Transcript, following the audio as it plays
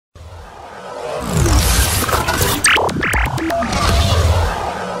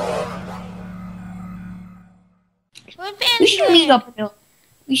should meet up.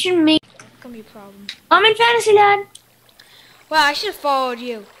 We should meet. It's gonna be a problem. I'm in Fantasy Land. Well, I should have followed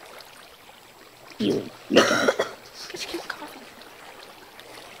you. You. Just keep coughing.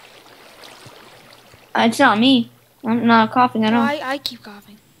 It's not me. I'm not coughing at No, all. I keep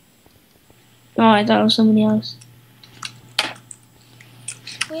coughing. Oh, I thought it was somebody else.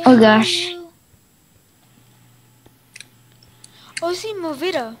 Where Oh are gosh. you? Oh, see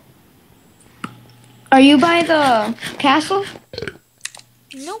Movida. Are you by the castle?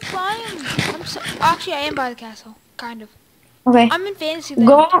 Nope, actually, I am by the castle. Kind of. Okay. I'm in Fantasyland.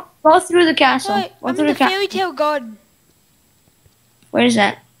 Go through the castle. Wait, Go I'm through in the castle. Fairy Tale Garden. Where is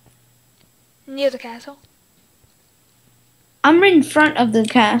that? Near the castle. I'm in front of the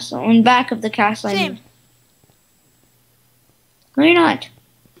castle, in back of the castle. Same. No, you're not.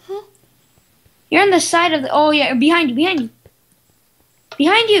 Huh? You're on the side of the. Oh yeah, behind you, behind you,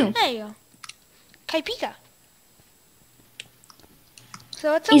 behind you. There you go. Kaipika.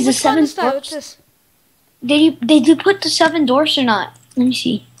 So what's He's the which one seventh is that? dwarf. What's this? Did you put the 7 dwarfs or not? Let me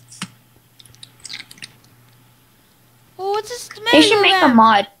see. Oh, what's this? They should make a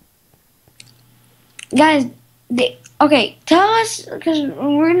mod. Guys, okay, tell us, because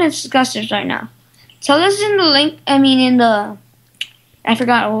we're gonna discuss this right now. Tell us in the link, I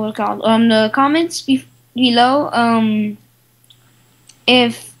forgot what it was called, the comments below,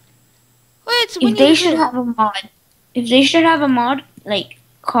 if they should have a mod. If they should have a mod, like,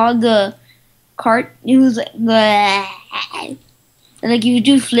 called the cart, it was like you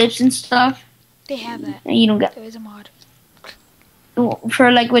do flips and stuff. They have that. And you don't get. There is a mod.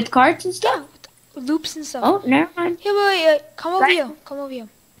 For, like, with carts and stuff? Yeah, with loops and stuff. Oh, never mind. Here, wait, come over here. Come over here.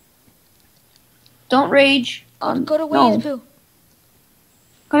 Don't rage. Go to Winnie the Pooh.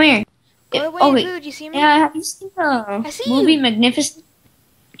 Come here. Go to Winnie the Pooh. Do you see me? Yeah, have you seen the movie Magnificent?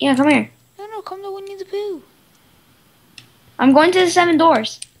 Yeah, come here. No, come to Winnie the Pooh. I'm going to the 7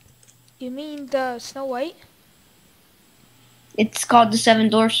 doors. You mean the Snow White? It's called the 7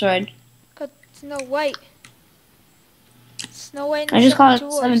 doors ride. Snow White. Snow White and I just call it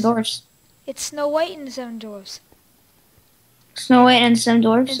Dwarfs. 7 doors. It's Snow White and the 7 Dwarfs. Snow White and the 7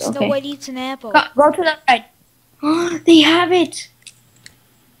 dwarfs? And Snow White eats an apple. Go to that side. They have it.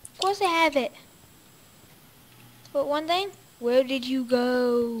 Of course they have it. But one thing, where did you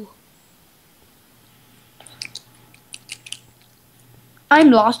go? I'm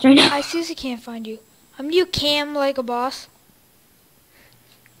lost right now. I seriously can't find you. You cam like a boss.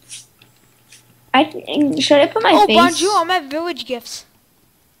 Should I put my face? Oh, bonjour, I'm at Village Gifts.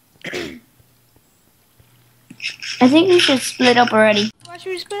 I think we should split up already. Why should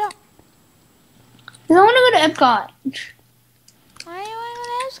we split up? Because I want to go to Epcot. Why do I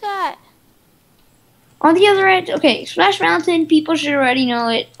want to Epcot? On the other edge, okay, Splash Mountain, people should already know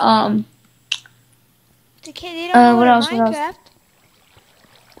it. They don't know what else? Minecraft.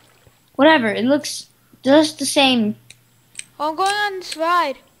 Whatever, it looks just the same. Oh, I'm going on this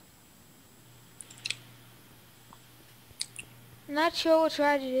ride. I'm not sure which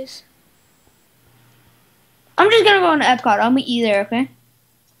ride it is. I'm just gonna go into Epcot. I'll meet you there, okay?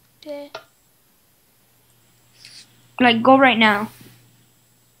 Okay. Like, go right now.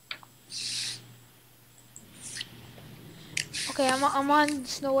 Okay, I'm on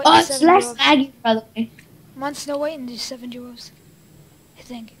Snow White. Oh, and it's 7 less Dwarfs. laggy, by the way. I'm on Snow White and the 7 Dwarfs. I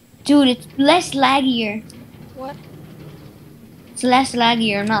think. Dude, it's less laggier. What? It's less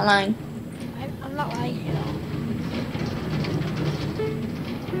laggier, I'm not lying. I'm not lying at all.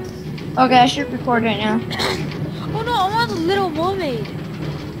 Okay, I should record right now. Oh no, I'm on the Little Mermaid.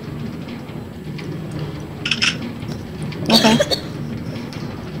 Okay.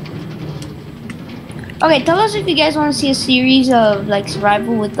 Okay, tell us if you guys want to see a series of, like,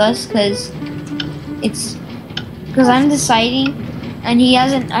 survival with us, because I'm deciding, and he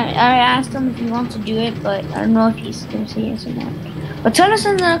hasn't, I asked him if he wants to do it, but I don't know if he's going to say yes or not. But tell us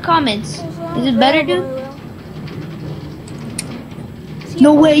in the comments. Is it better, dude?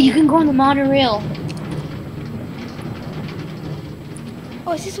 No way, you can go on the monorail.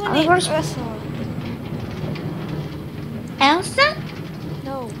 Oh, is this one named Elsa? Elsa?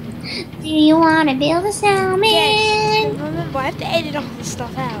 No. Do you want to build a snowman? Yes. Remember, I have to edit all this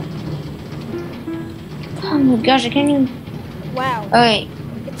stuff out. Oh my gosh, I can't even. Wow. Okay.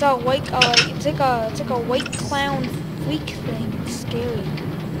 It's a white, it's like a white clown freak thing. It's scary.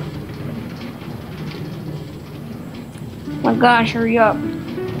 Oh my gosh, hurry up.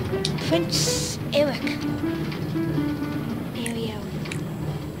 Prince Eric. Ariel.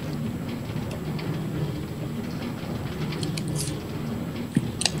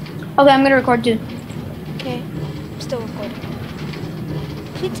 Okay, I'm gonna record too. Okay. I'm still recording.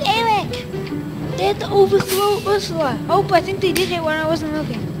 Prince Eric! They had to overthrow Ursula. Oh, I think they did it when I wasn't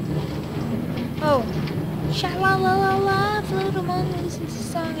looking. Oh. Sha-la-la-la-la, float among, listen to the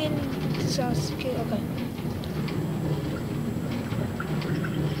song and sauce. Okay, okay.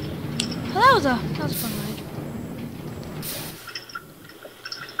 Oh, that was a fun ride.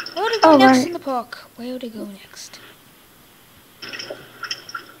 Where would I go next in the park? Where would I go next?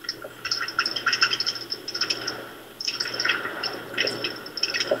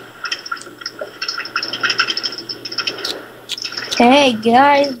 Hey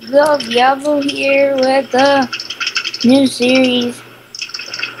guys, Eldiablo here with the new series.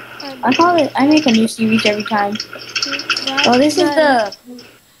 I make a new series every time. Oh, this is the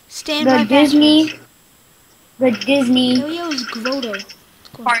Disney Ariels Grotto.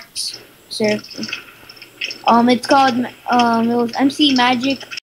 parks. Sure. It's called it was MC Magic